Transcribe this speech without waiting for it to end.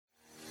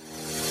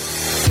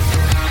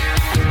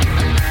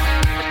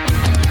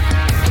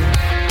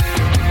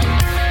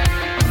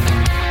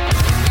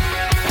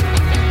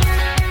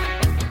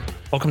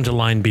Welcome to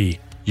Line B,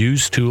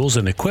 Used Tools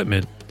and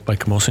Equipment by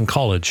Camosun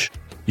College,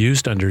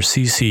 used under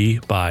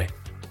CC BY.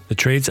 The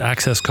Trades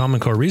Access Common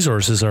Core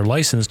resources are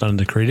licensed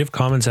under the Creative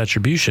Commons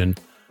Attribution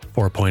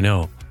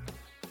 4.0.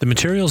 The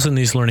materials in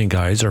these learning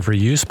guides are for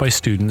use by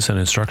students and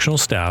instructional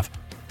staff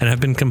and have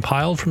been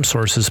compiled from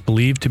sources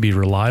believed to be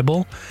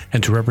reliable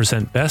and to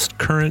represent best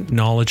current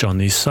knowledge on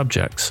these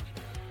subjects.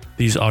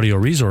 These audio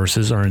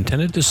resources are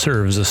intended to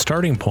serve as a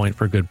starting point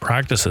for good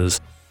practices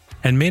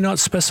and may not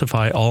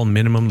specify all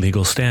minimum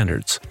legal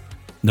standards.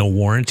 No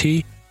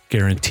warranty,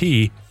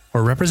 guarantee,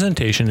 or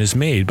representation is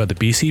made by the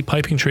BC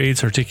Piping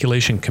Trades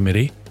Articulation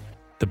Committee,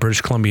 the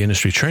British Columbia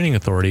Industry Training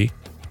Authority,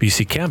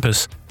 BC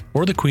Campus,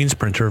 or the Queen's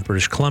Printer of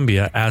British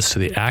Columbia as to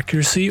the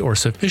accuracy or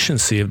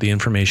sufficiency of the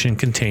information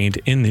contained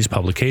in these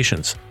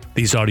publications.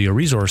 These audio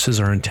resources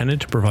are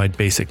intended to provide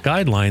basic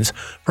guidelines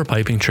for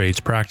piping trades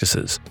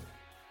practices.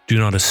 Do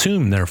not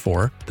assume,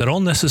 therefore, that all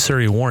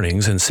necessary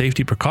warnings and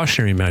safety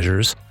precautionary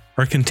measures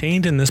are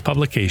contained in this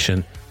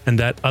publication and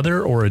that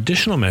other or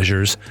additional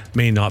measures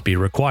may not be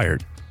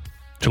required.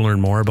 To learn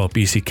more about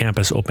BC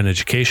Campus Open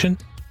Education,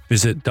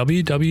 visit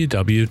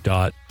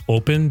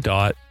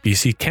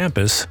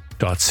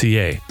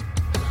www.open.bccampus.ca.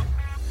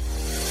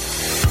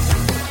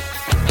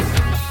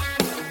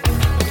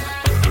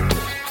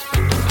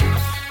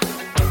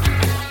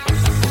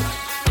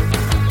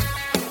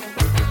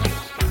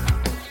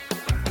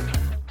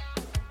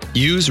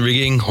 Use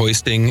rigging,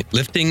 hoisting,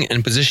 lifting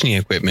and positioning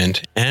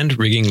equipment, and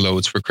rigging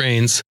loads for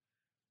cranes.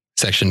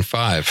 Section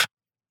 5.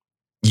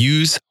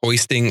 Use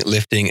hoisting,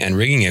 lifting, and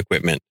rigging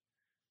equipment.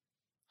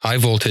 High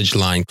voltage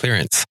line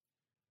clearance.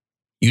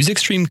 Use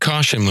extreme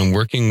caution when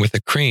working with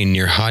a crane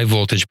near high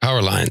voltage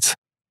power lines.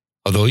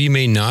 Although you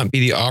may not be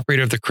the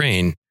operator of the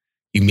crane,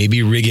 you may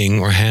be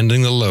rigging or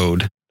handling the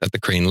load that the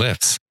crane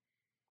lifts.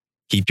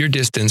 Keep your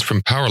distance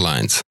from power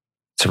lines.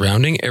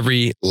 Surrounding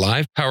every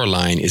live power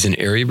line is an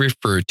area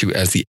referred to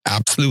as the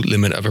absolute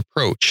limit of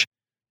approach.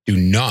 Do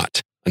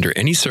not, under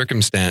any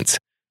circumstance,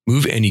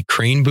 move any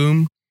crane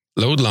boom,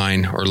 load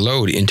line, or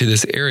load into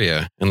this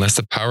area unless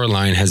the power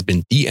line has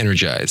been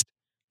de-energized.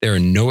 There are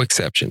no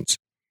exceptions.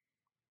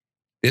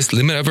 This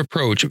limit of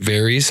approach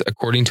varies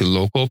according to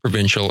local,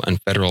 provincial,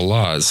 and federal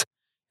laws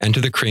and to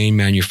the crane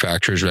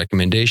manufacturer's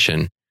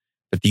recommendation,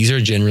 but these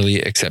are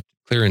generally accepted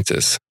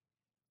clearances.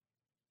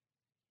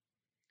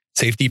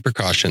 Safety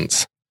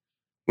precautions.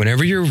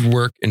 Whenever your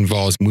work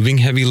involves moving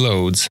heavy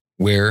loads,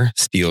 wear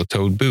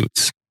steel-toed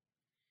boots.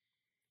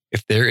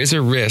 If there is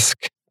a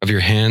risk of your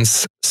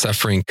hands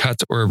suffering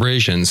cuts or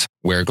abrasions,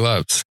 wear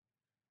gloves.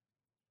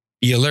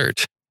 Be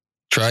alert.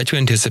 Try to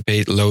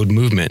anticipate load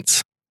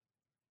movements.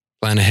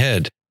 Plan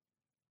ahead.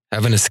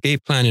 Have an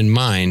escape plan in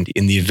mind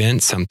in the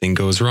event something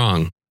goes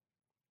wrong.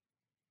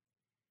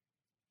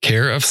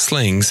 Care of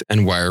slings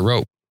and wire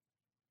rope.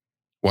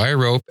 Wire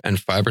rope and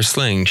fiber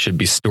sling should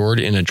be stored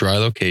in a dry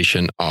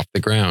location off the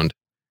ground.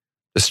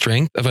 The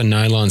strength of a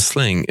nylon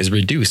sling is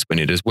reduced when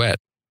it is wet.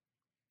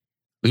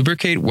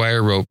 Lubricate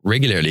wire rope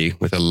regularly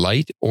with a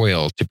light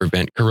oil to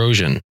prevent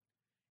corrosion.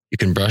 You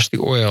can brush the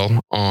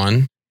oil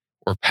on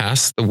or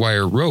pass the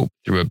wire rope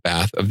through a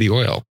bath of the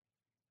oil.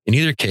 In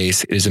either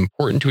case, it is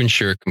important to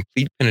ensure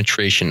complete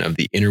penetration of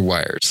the inner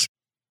wires.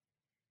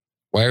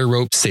 Wire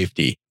rope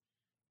safety.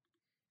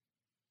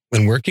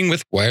 When working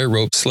with wire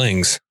rope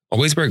slings,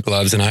 always wear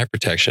gloves and eye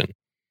protection.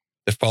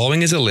 The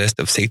following is a list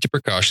of safety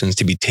precautions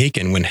to be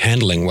taken when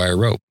handling wire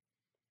rope.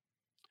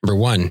 Number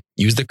 1,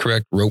 use the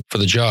correct rope for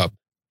the job.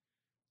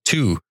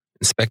 2,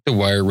 inspect the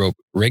wire rope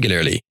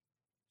regularly.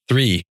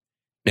 3,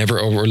 never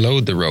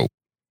overload the rope.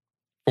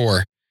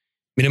 4,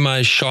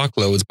 minimize shock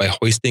loads by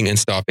hoisting and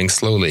stopping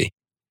slowly.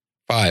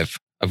 5,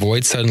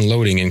 avoid sudden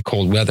loading in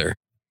cold weather.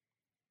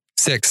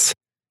 6,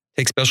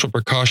 take special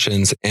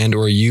precautions and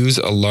or use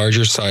a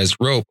larger sized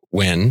rope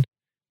when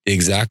the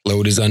exact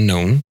load is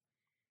unknown,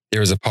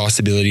 there is a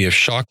possibility of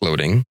shock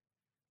loading,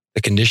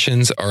 the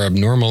conditions are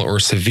abnormal or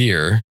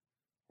severe,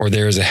 or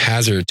there is a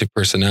hazard to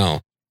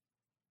personnel.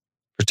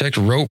 Protect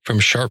rope from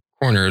sharp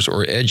corners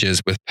or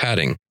edges with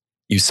padding.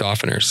 Use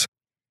softeners.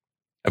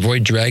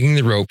 Avoid dragging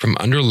the rope from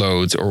under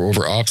loads or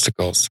over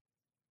obstacles.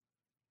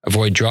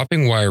 Avoid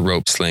dropping wire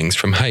rope slings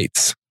from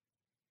heights.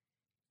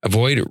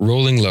 Avoid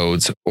rolling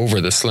loads over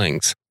the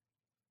slings.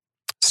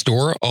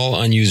 Store all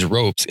unused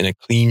ropes in a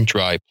clean,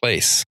 dry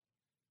place.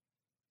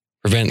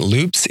 Prevent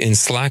loops in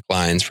slack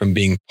lines from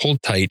being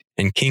pulled tight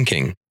and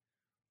kinking.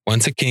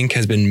 Once a kink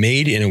has been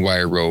made in a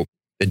wire rope,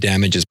 the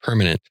damage is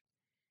permanent.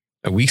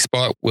 A weak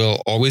spot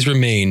will always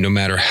remain no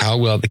matter how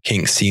well the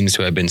kink seems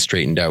to have been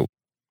straightened out.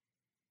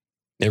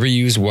 Never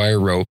use wire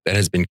rope that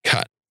has been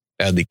cut,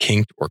 badly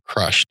kinked, or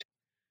crushed.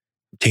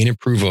 Obtain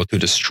approval to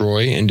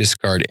destroy and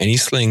discard any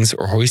slings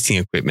or hoisting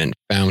equipment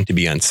found to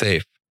be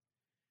unsafe.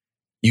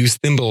 Use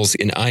thimbles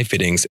in eye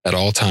fittings at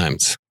all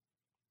times.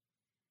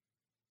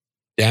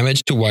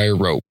 Damage to wire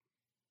rope.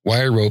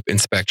 Wire rope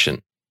inspection.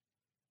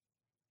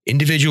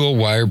 Individual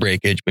wire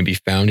breakage may be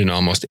found in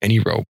almost any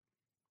rope.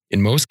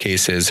 In most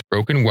cases,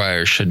 broken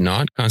wires should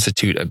not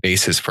constitute a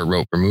basis for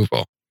rope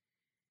removal,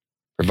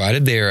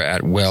 provided they are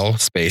at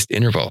well-spaced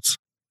intervals.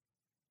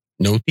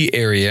 Note the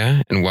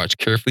area and watch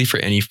carefully for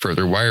any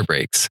further wire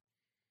breaks.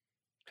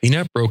 Clean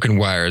up broken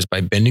wires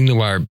by bending the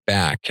wire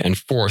back and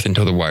forth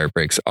until the wire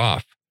breaks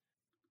off.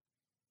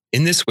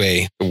 In this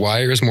way, the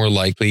wire is more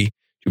likely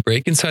to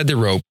break inside the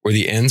rope where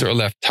the ends are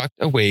left tucked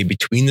away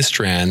between the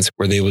strands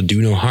where they will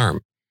do no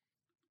harm.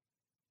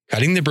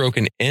 Cutting the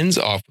broken ends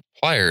off with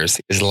pliers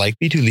is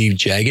likely to leave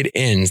jagged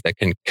ends that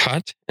can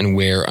cut and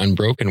wear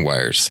unbroken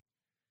wires.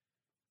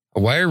 A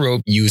wire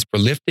rope used for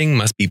lifting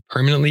must be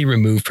permanently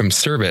removed from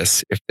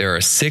service if there are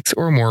 6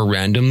 or more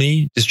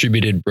randomly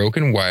distributed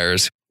broken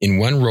wires in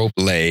one rope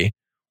lay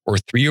or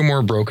 3 or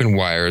more broken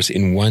wires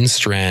in one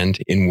strand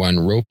in one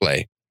rope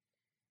lay.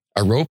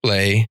 A rope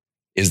lay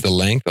is the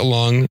length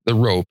along the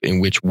rope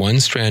in which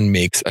one strand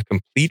makes a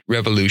complete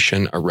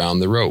revolution around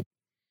the rope.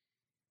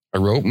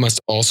 A rope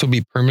must also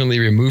be permanently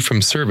removed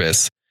from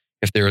service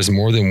if there is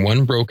more than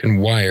one broken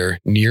wire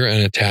near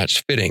an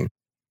attached fitting.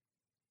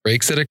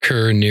 Breaks that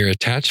occur near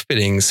attached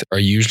fittings are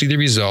usually the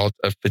result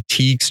of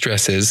fatigue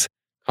stresses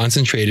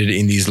concentrated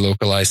in these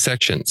localized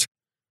sections.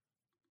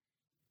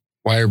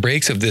 Wire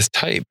breaks of this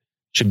type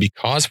should be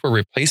cause for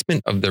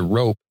replacement of the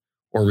rope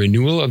or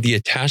renewal of the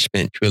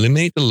attachment to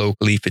eliminate the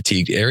locally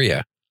fatigued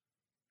area.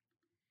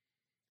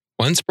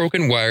 Once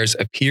broken wires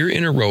appear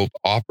in a rope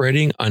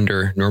operating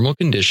under normal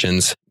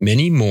conditions,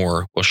 many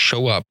more will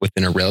show up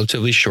within a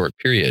relatively short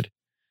period.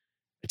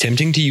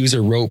 Attempting to use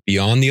a rope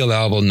beyond the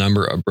allowable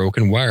number of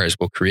broken wires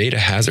will create a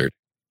hazard.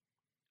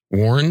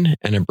 Worn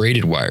and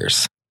abraded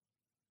wires.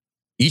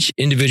 Each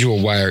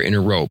individual wire in a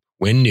rope,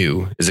 when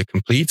new, is a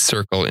complete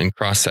circle in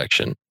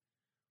cross-section.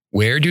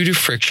 Wear due to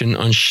friction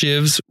on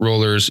shivs,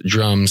 rollers,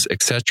 drums,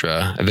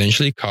 etc.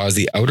 eventually cause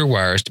the outer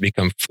wires to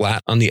become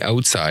flat on the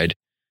outside,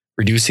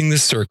 reducing the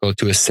circle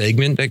to a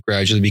segment that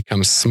gradually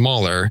becomes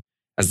smaller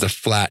as the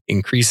flat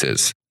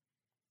increases.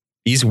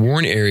 These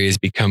worn areas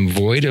become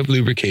void of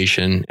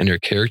lubrication and are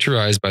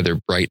characterized by their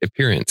bright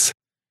appearance.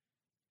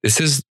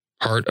 This is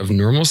part of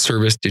normal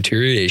service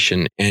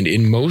deterioration, and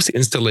in most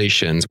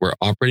installations where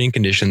operating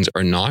conditions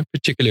are not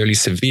particularly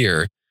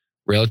severe,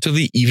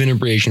 relatively even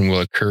abrasion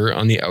will occur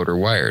on the outer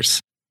wires.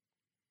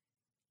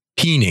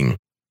 Peening.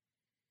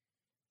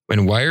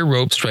 When wire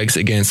rope strikes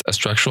against a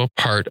structural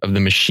part of the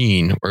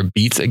machine or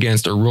beats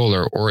against a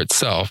roller or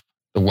itself,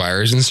 the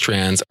wires and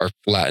strands are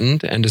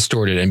flattened and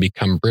distorted and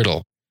become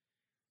brittle.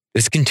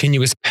 This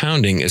continuous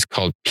pounding is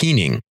called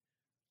peening.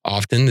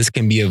 Often this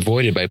can be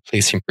avoided by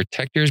placing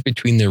protectors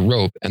between the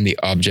rope and the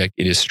object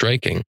it is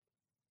striking.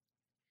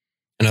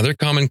 Another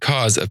common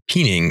cause of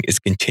peening is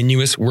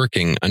continuous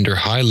working under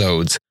high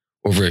loads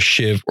over a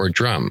shiv or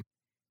drum.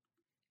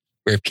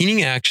 Where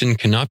peening action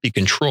cannot be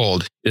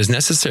controlled, it is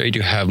necessary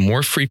to have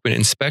more frequent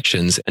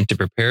inspections and to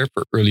prepare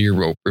for earlier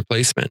rope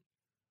replacement.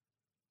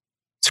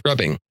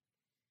 Scrubbing.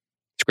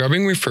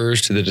 Scrubbing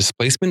refers to the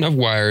displacement of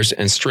wires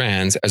and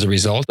strands as a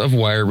result of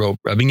wire rope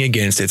rubbing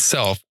against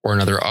itself or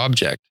another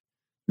object.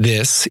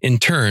 This, in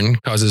turn,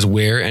 causes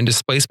wear and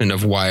displacement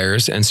of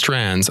wires and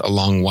strands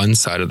along one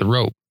side of the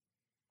rope.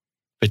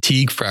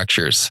 Fatigue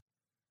fractures.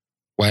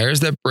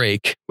 Wires that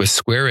break with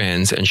square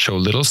ends and show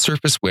little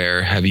surface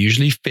wear have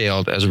usually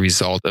failed as a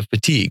result of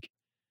fatigue.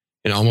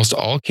 In almost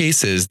all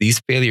cases, these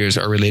failures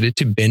are related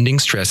to bending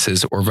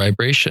stresses or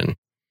vibration.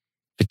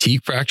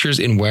 Fatigue fractures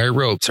in wire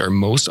ropes are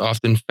most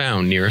often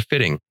found near a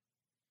fitting.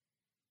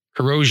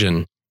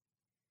 Corrosion.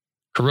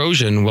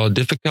 Corrosion, while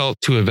difficult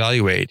to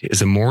evaluate,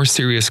 is a more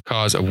serious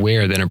cause of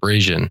wear than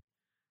abrasion.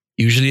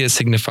 Usually it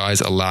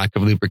signifies a lack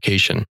of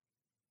lubrication.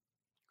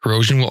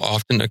 Corrosion will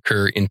often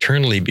occur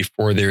internally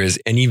before there is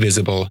any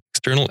visible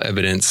external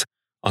evidence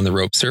on the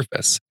rope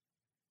surface.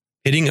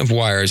 Pitting of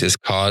wires is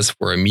cause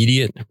for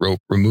immediate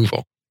rope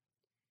removal.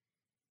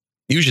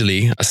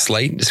 Usually, a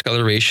slight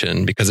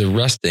discoloration because of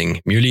rusting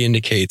merely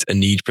indicates a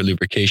need for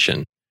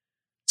lubrication.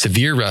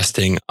 Severe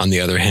rusting, on the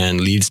other hand,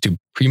 leads to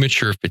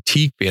premature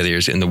fatigue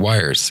failures in the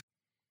wires,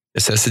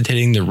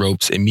 necessitating the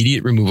rope's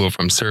immediate removal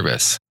from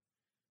service.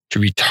 To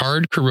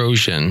retard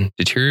corrosion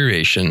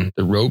deterioration,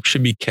 the rope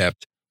should be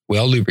kept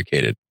well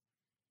lubricated.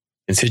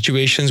 In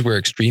situations where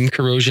extreme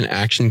corrosion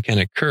action can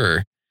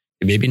occur,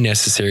 it may be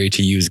necessary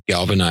to use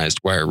galvanized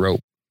wire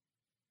rope.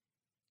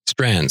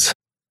 Strands.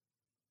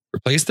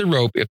 Replace the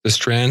rope if the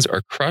strands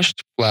are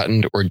crushed,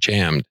 flattened, or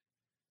jammed.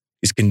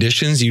 These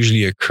conditions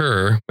usually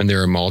occur when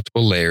there are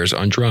multiple layers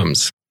on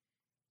drums.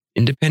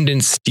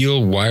 Independent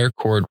steel wire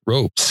cord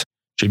ropes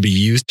should be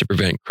used to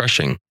prevent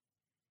crushing.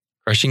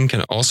 Crushing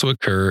can also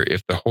occur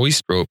if the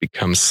hoist rope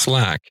becomes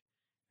slack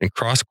and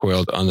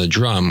cross-coiled on the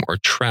drum or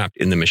trapped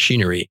in the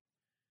machinery.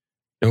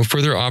 No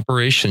further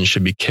operation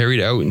should be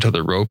carried out until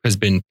the rope has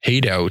been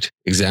paid out,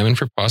 examined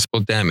for possible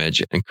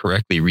damage, and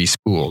correctly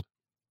re-spooled.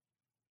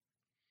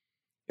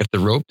 If the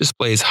rope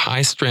displays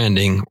high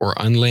stranding or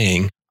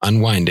unlaying,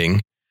 unwinding,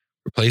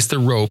 replace the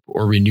rope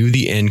or renew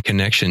the end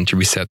connection to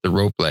reset the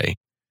rope lay.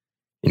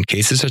 In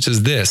cases such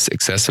as this,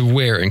 excessive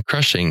wear and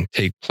crushing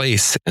take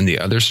place and the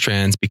other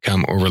strands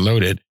become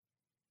overloaded.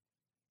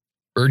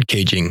 Bird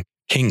caging,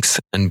 kinks,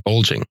 and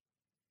bulging.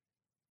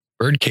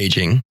 Bird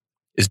caging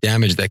is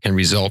damage that can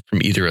result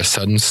from either a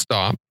sudden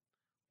stop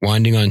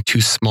winding on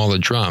too small a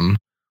drum,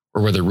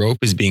 or where the rope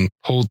is being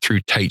pulled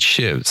through tight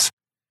sheaves.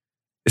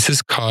 This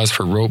is cause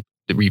for rope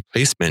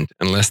replacement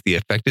unless the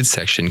affected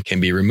section can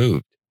be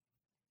removed.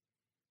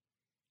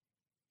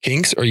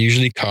 Kinks are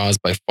usually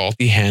caused by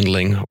faulty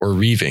handling or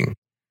reeving,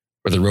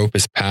 where the rope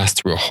is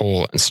passed through a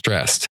hole and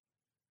stressed.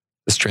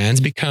 The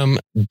strands become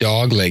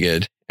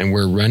dog-legged, and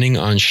where running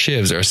on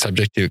sheaves are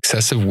subject to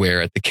excessive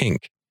wear at the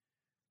kink.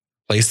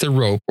 Place the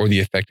rope or the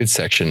affected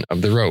section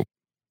of the rope.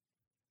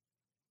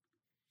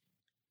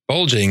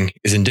 Bulging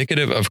is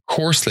indicative of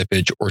core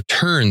slippage or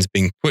turns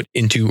being put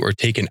into or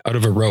taken out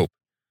of a rope.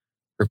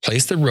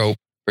 Replace the rope,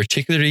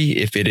 particularly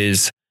if it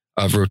is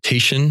of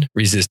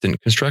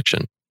rotation-resistant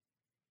construction.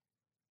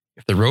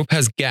 If the rope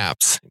has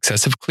gaps,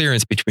 excessive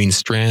clearance between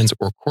strands,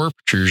 or core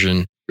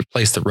protrusion,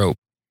 replace the rope.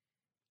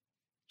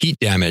 Heat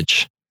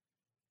damage.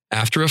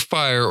 After a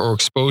fire or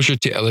exposure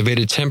to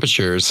elevated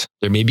temperatures,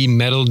 there may be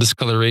metal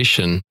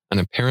discoloration, an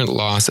apparent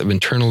loss of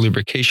internal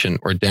lubrication,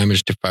 or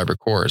damage to fiber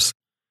cores.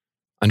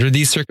 Under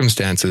these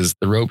circumstances,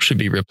 the rope should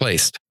be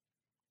replaced.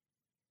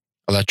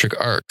 Electric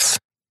arcs.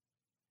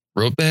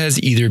 Rope that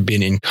has either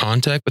been in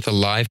contact with a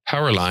live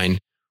power line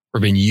or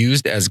been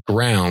used as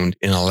ground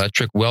in an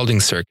electric welding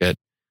circuit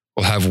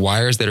will have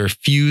wires that are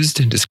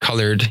fused,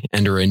 discolored,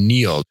 and are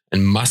annealed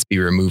and must be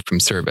removed from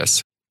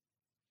service.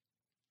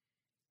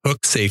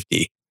 Hook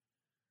safety.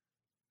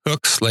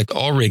 Hooks, like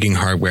all rigging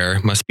hardware,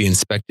 must be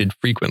inspected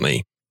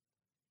frequently.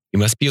 You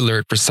must be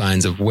alert for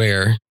signs of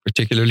wear,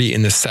 particularly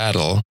in the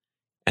saddle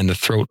and the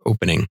throat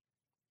opening.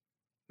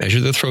 Measure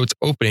the throat's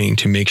opening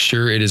to make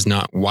sure it is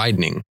not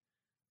widening,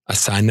 a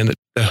sign that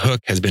the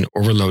hook has been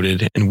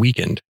overloaded and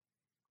weakened.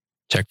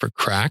 Check for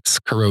cracks,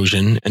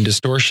 corrosion, and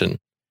distortion.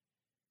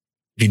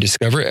 If you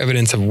discover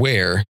evidence of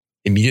wear,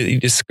 immediately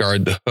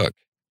discard the hook.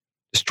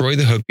 Destroy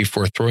the hook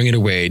before throwing it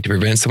away to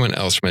prevent someone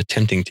else from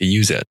attempting to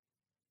use it.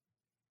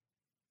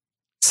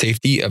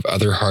 Safety of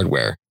other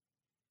hardware.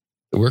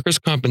 The Workers'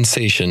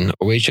 Compensation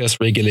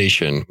OHS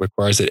regulation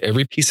requires that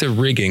every piece of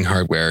rigging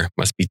hardware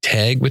must be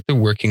tagged with the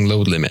working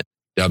load limit,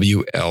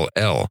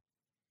 WLL.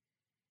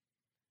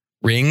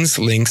 Rings,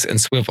 links, and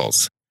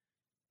swivels.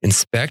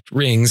 Inspect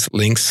rings,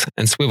 links,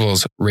 and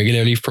swivels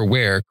regularly for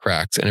wear,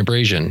 cracks, and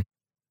abrasion.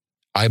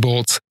 Eye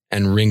bolts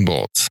and ring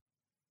bolts.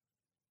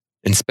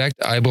 Inspect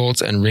eye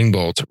bolts and ring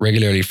bolts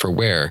regularly for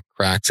wear,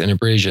 cracks, and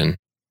abrasion.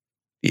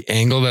 The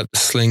angle that the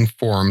sling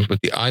forms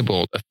with the eye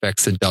bolt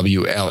affects the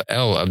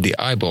WLL of the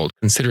eye bolt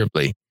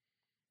considerably.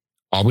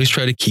 Always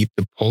try to keep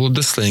the pull of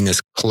the sling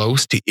as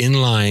close to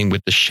in line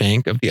with the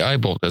shank of the eye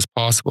bolt as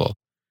possible.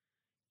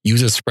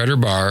 Use a spreader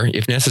bar,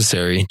 if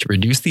necessary, to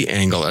reduce the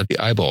angle at the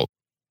eye bolt.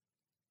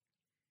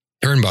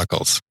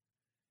 Turnbuckles.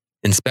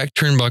 Inspect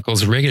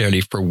turnbuckles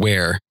regularly for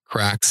wear,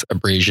 cracks,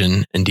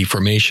 abrasion, and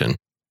deformation.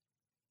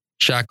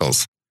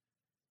 Shackles.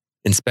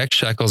 Inspect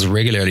shackles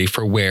regularly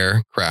for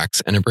wear,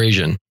 cracks, and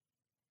abrasion.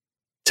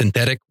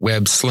 Synthetic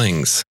web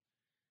slings.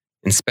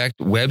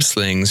 Inspect web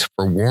slings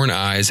for worn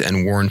eyes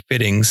and worn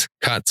fittings,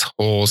 cuts,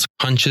 holes,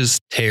 punches,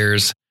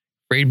 tears,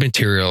 frayed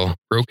material,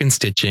 broken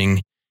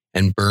stitching,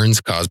 and burns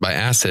caused by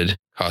acid,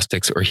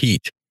 caustics, or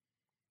heat.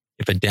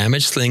 If a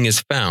damaged sling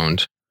is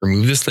found,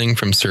 remove the sling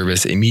from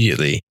service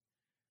immediately.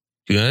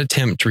 Do not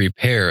attempt to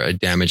repair a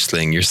damaged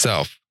sling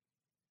yourself.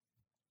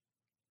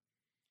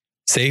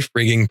 Safe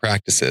rigging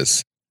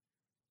practices.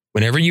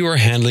 Whenever you are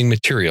handling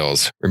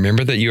materials,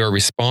 remember that you are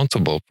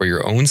responsible for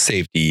your own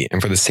safety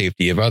and for the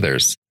safety of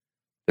others.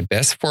 The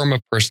best form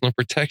of personal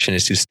protection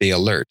is to stay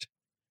alert.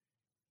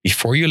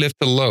 Before you lift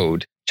the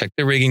load, check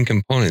the rigging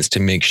components to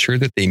make sure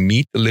that they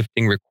meet the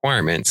lifting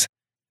requirements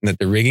and that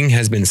the rigging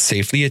has been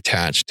safely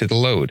attached to the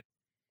load.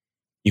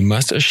 You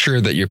must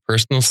assure that your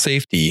personal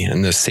safety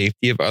and the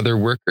safety of other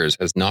workers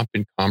has not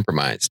been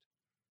compromised.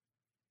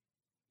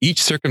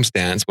 Each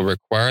circumstance will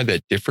require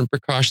that different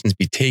precautions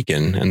be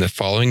taken, and the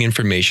following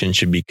information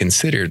should be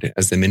considered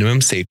as the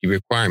minimum safety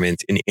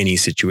requirements in any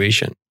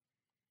situation.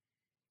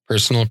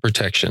 Personal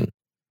protection.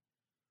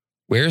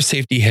 Wear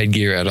safety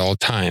headgear at all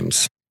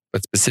times,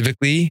 but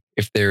specifically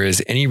if there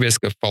is any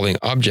risk of falling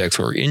objects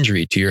or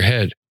injury to your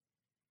head.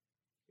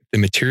 If the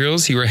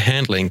materials you are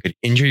handling could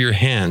injure your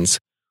hands,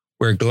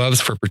 wear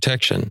gloves for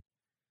protection.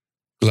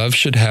 Gloves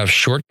should have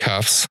short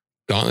cuffs.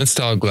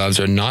 Gauntlet-style gloves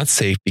are not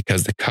safe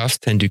because the cuffs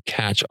tend to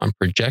catch on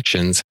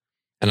projections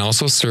and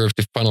also serve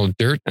to funnel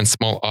dirt and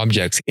small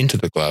objects into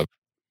the glove.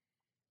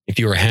 If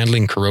you are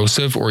handling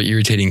corrosive or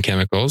irritating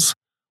chemicals,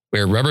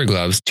 wear rubber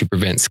gloves to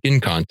prevent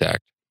skin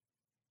contact.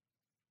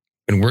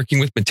 When working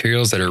with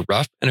materials that are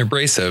rough and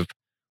abrasive,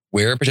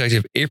 wear a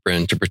protective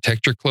apron to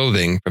protect your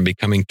clothing from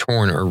becoming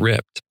torn or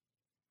ripped.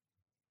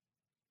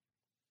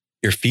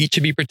 Your feet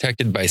should be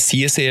protected by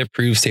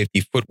CSA-approved safety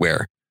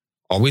footwear.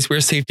 Always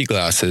wear safety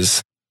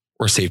glasses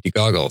or safety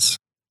goggles.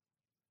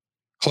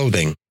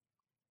 Clothing.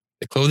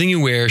 The clothing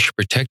you wear should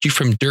protect you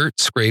from dirt,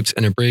 scrapes,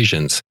 and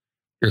abrasions.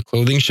 Your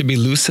clothing should be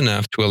loose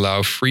enough to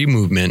allow free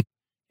movement,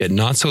 yet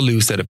not so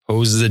loose that it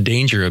poses a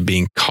danger of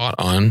being caught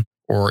on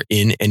or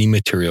in any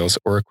materials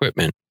or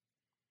equipment.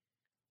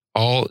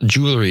 All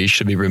jewelry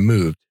should be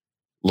removed.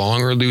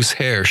 long or loose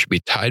hair should be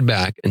tied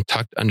back and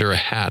tucked under a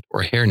hat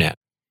or hairnet.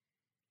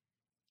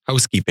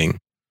 Housekeeping.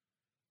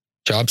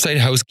 Job site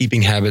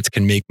housekeeping habits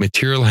can make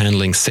material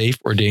handling safe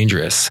or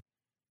dangerous.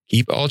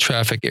 Keep all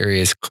traffic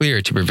areas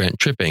clear to prevent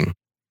tripping.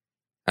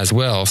 As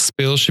well,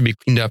 spills should be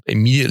cleaned up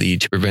immediately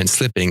to prevent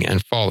slipping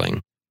and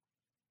falling.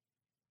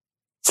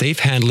 Safe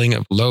handling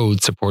of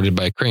loads supported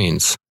by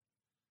cranes.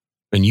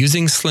 When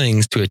using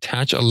slings to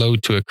attach a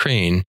load to a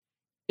crane,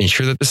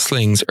 ensure that the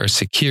slings are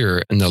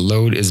secure and the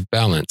load is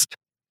balanced.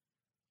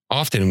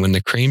 Often, when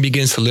the crane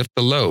begins to lift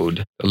the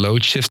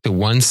load shifts to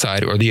one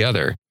side or the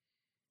other.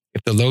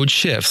 If the load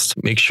shifts,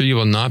 make sure you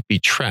will not be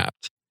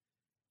trapped.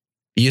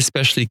 Be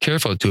especially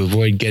careful to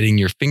avoid getting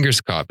your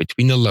fingers caught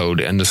between the load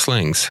and the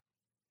slings.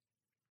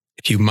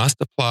 If you must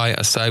apply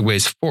a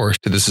sideways force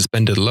to the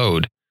suspended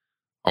load,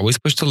 always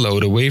push the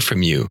load away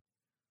from you.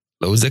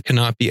 Loads that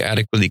cannot be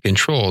adequately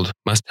controlled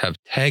must have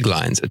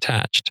taglines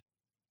attached.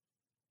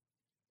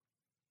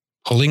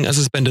 Pulling a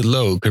suspended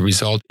load could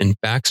result in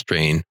back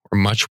strain or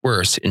much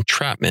worse,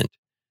 entrapment,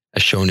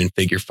 as shown in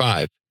Figure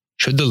 5,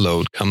 should the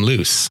load come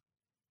loose.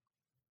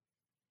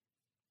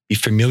 Be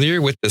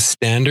familiar with the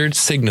standard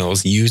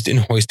signals used in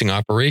hoisting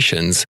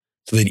operations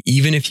so that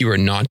even if you are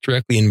not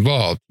directly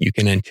involved, you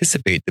can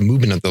anticipate the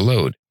movement of the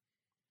load.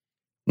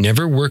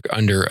 Never work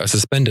under a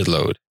suspended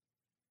load.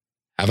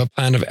 Have a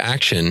plan of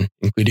action,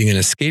 including an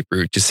escape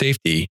route to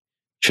safety,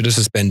 should a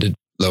suspended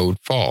load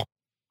fall.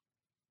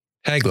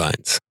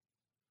 Taglines.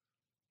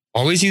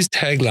 Always use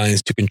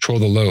taglines to control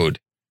the load.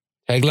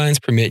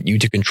 Taglines permit you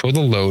to control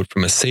the load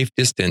from a safe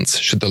distance.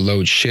 Should the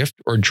load shift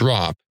or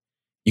drop,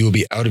 you will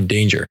be out of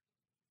danger.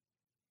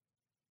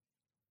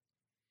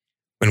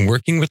 When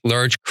working with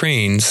large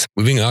cranes,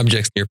 moving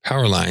objects near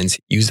power lines,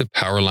 use a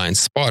power line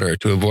spotter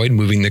to avoid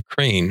moving the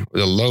crane or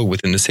the load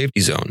within the safety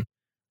zone.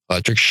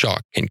 Electric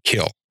shock can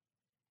kill.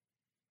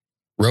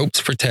 Ropes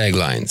for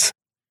taglines.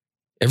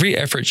 Every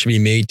effort should be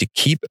made to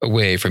keep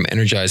away from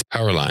energized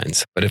power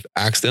lines, but if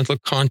accidental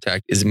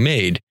contact is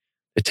made,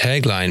 the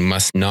tagline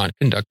must not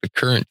conduct the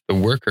current to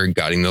the worker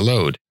guiding the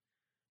load.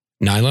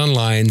 Nylon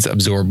lines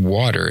absorb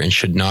water and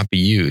should not be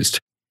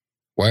used.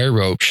 Wire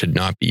rope should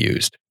not be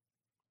used.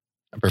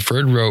 A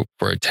preferred rope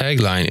for a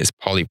tagline is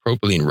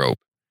polypropylene rope.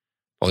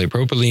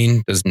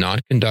 Polypropylene does not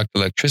conduct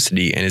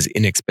electricity and is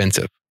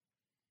inexpensive.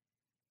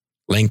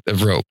 Length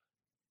of rope.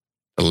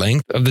 The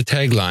length of the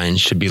tagline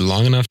should be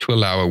long enough to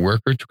allow a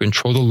worker to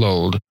control the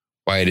load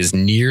while it is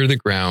near the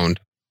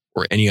ground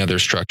or any other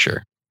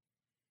structure.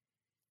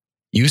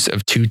 Use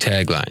of two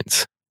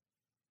taglines.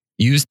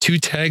 Use two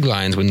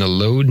taglines when the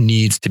load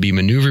needs to be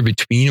maneuvered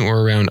between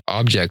or around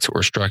objects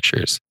or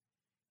structures.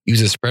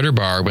 Use a spreader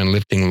bar when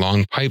lifting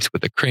long pipes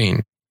with a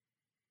crane.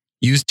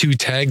 Use two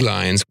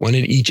taglines, one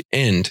at each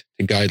end,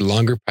 to guide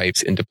longer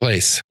pipes into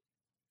place.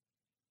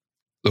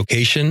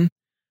 Location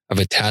of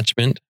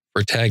attachment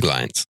for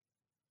taglines.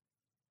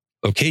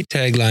 Locate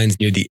taglines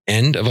near the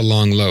end of a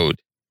long load.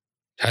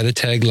 Tie the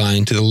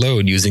tagline to the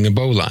load using a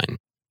bowline.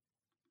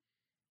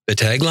 The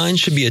tagline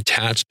should be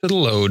attached to the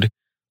load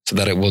so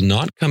that it will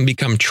not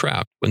become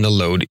trapped when the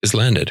load is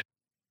landed.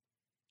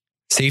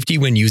 Safety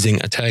when using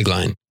a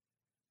tagline.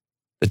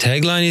 The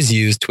tagline is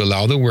used to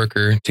allow the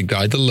worker to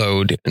guide the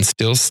load and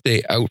still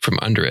stay out from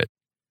under it.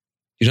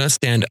 Do not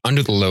stand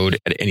under the load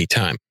at any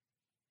time.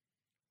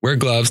 Wear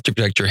gloves to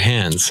protect your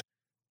hands.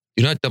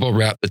 Do not double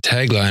wrap the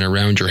tagline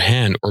around your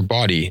hand or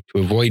body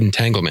to avoid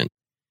entanglement.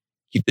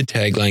 Keep the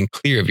tagline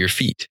clear of your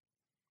feet.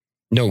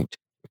 Note,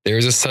 if there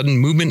is a sudden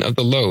movement of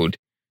the load,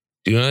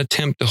 do not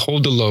attempt to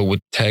hold the load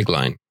with the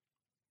tagline.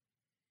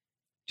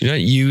 Do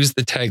not use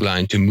the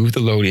tagline to move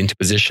the load into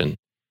position.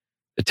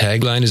 The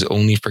tagline is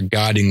only for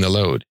guiding the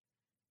load.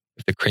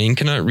 If the crane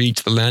cannot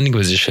reach the landing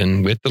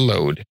position with the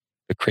load,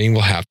 the crane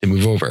will have to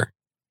move over.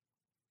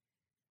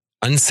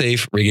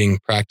 Unsafe rigging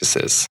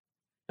practices.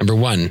 Number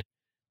 1,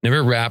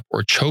 never wrap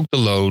or choke the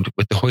load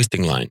with the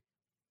hoisting line.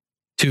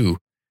 2,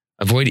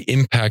 avoid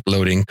impact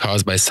loading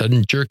caused by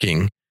sudden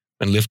jerking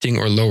when lifting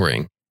or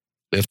lowering.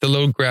 Lift the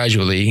load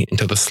gradually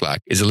until the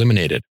slack is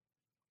eliminated.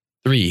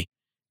 3,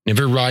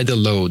 never ride the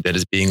load that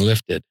is being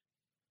lifted.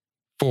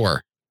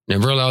 4,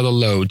 never allow the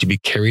load to be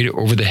carried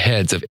over the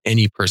heads of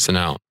any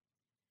personnel.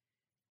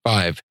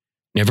 5,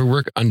 never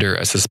work under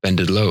a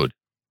suspended load.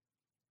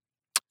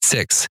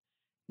 6,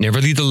 never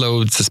leave the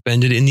load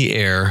suspended in the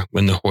air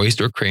when the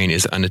hoist or crane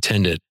is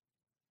unattended.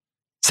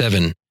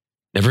 7,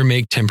 never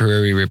make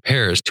temporary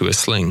repairs to a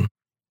sling.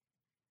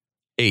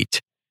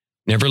 8,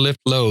 never lift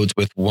loads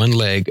with one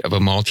leg of a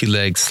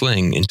multi-leg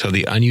sling until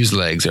the unused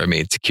legs are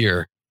made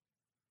secure.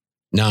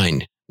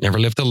 9, never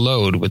lift a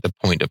load with the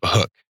point of a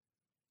hook.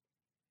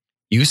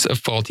 Use of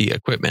faulty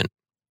equipment.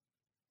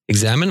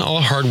 Examine all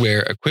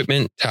hardware,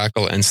 equipment,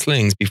 tackle, and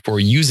slings before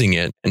using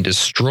it and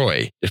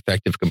destroy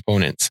defective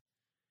components.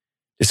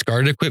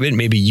 Discarded equipment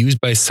may be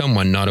used by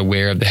someone not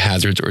aware of the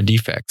hazards or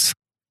defects.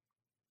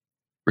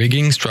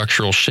 Rigging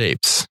structural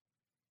shapes.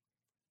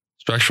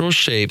 Structural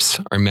shapes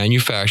are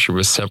manufactured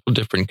with several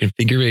different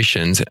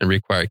configurations and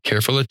require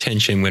careful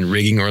attention when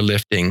rigging or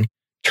lifting,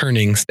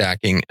 turning,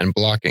 stacking, and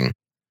blocking.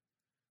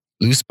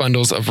 Loose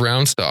bundles of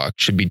round stock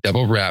should be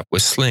double wrapped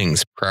with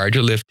slings prior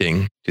to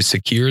lifting to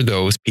secure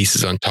those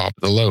pieces on top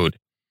of the load.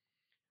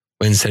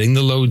 When setting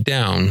the load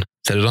down,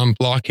 set it on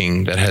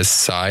blocking that has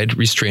side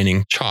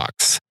restraining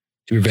chocks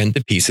to prevent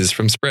the pieces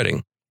from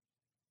spreading.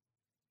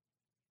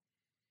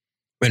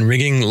 When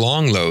rigging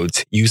long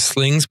loads, use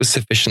slings with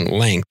sufficient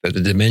length that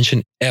the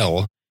dimension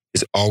L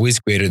is always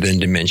greater than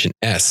dimension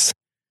S.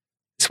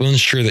 This will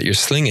ensure that your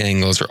sling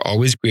angles are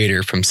always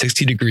greater from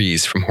 60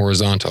 degrees from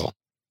horizontal.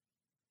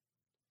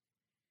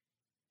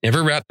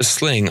 Never wrap the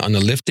sling on the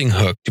lifting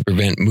hook to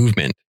prevent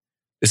movement.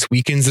 This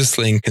weakens the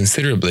sling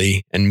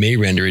considerably and may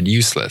render it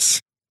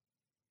useless.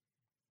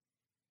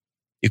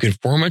 You can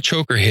form a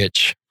choker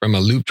hitch from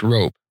a looped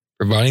rope,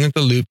 providing that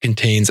the loop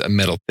contains a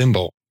metal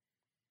thimble.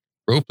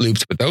 Rope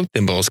loops without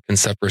thimbles can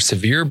suffer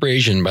severe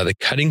abrasion by the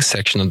cutting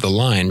section of the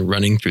line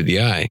running through the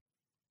eye.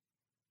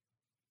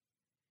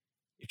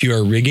 If you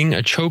are rigging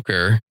a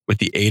choker with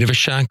the aid of a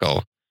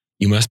shackle,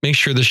 you must make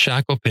sure the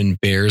shackle pin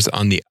bears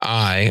on the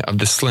eye of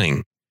the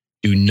sling.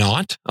 Do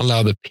not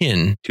allow the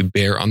pin to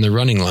bear on the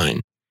running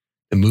line.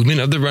 The movement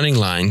of the running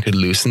line could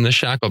loosen the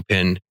shackle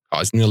pin,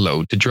 causing the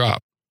load to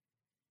drop.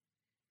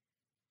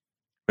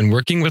 When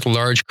working with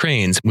large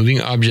cranes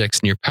moving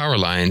objects near power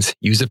lines,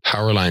 use a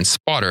power line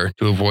spotter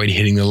to avoid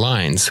hitting the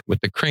lines with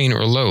the crane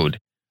or load.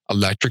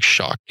 Electric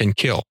shock can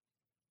kill.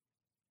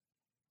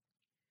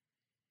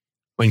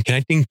 When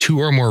connecting 2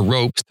 or more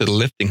ropes to the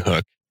lifting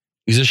hook,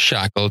 use a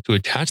shackle to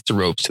attach the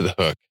ropes to the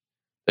hook.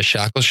 The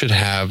shackle should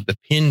have the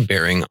pin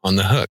bearing on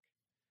the hook.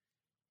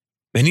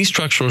 Many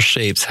structural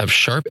shapes have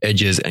sharp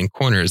edges and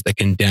corners that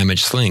can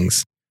damage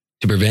slings.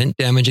 To prevent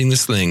damaging the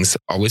slings,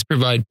 always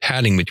provide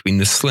padding between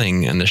the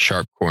sling and the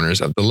sharp corners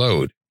of the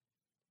load.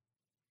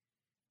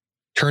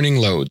 Turning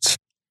loads.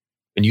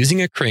 When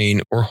using a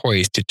crane or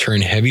hoist to turn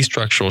heavy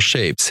structural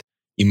shapes,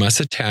 you must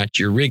attach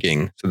your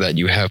rigging so that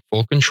you have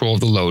full control of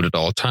the load at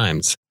all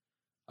times.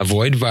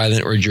 Avoid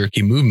violent or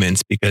jerky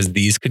movements because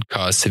these could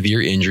cause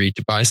severe injury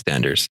to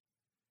bystanders.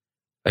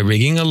 By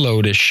rigging a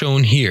load as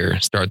shown here,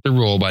 start the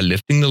roll by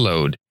lifting the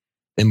load,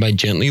 then by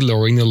gently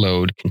lowering the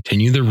load,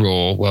 continue the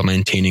roll while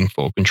maintaining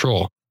full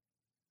control.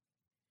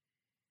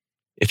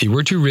 If you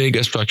were to rig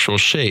a structural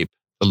shape,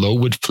 the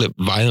load would flip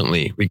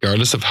violently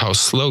regardless of how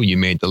slow you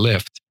made the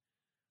lift.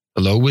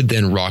 The load would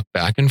then rock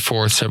back and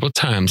forth several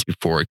times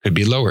before it could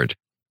be lowered.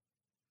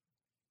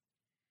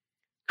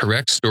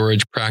 Correct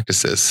storage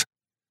practices.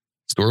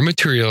 Store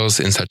materials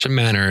in such a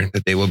manner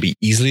that they will be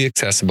easily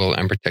accessible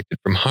and protected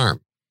from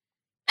harm.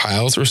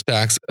 Piles or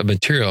stacks of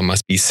material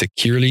must be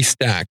securely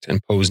stacked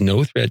and pose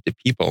no threat to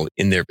people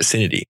in their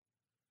vicinity.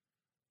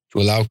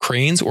 To allow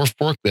cranes or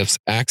forklifts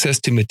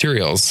access to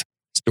materials,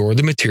 store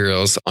the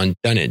materials on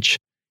dunnage,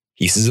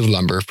 pieces of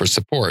lumber for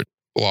support,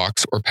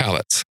 blocks, or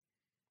pallets.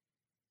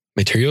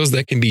 Materials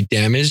that can be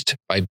damaged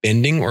by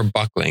bending or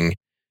buckling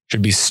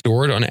should be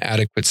stored on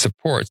adequate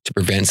supports to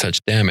prevent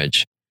such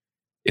damage.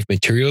 If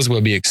materials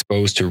will be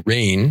exposed to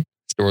rain,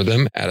 store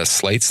them at a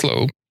slight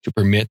slope to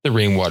permit the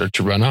rainwater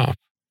to run off.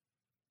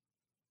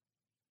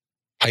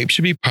 Pipe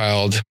should be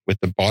piled with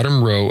the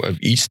bottom row of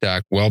each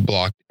stack well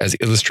blocked as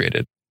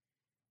illustrated.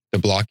 The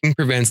blocking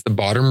prevents the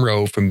bottom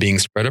row from being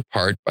spread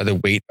apart by the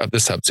weight of the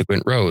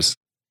subsequent rows.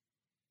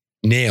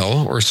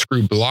 Nail or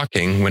screw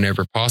blocking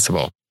whenever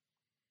possible.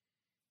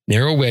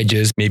 Narrow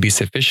wedges may be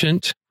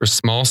sufficient for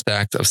small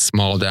stacks of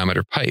small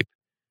diameter pipe,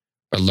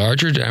 but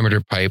larger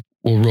diameter pipe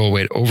will roll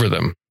weight over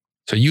them,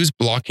 so use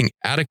blocking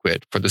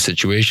adequate for the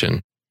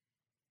situation.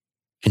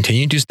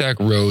 Continue to stack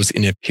rows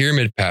in a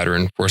pyramid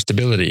pattern for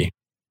stability.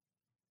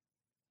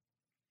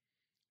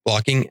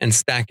 Blocking and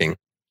stacking.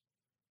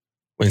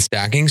 When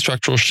stacking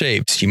structural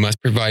shapes, you must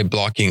provide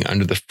blocking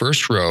under the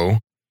first row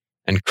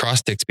and cross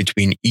sticks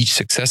between each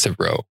successive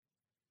row.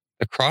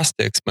 The cross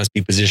sticks must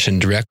be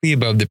positioned directly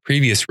above the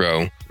previous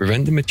row to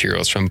prevent the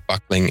materials from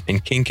buckling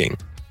and kinking.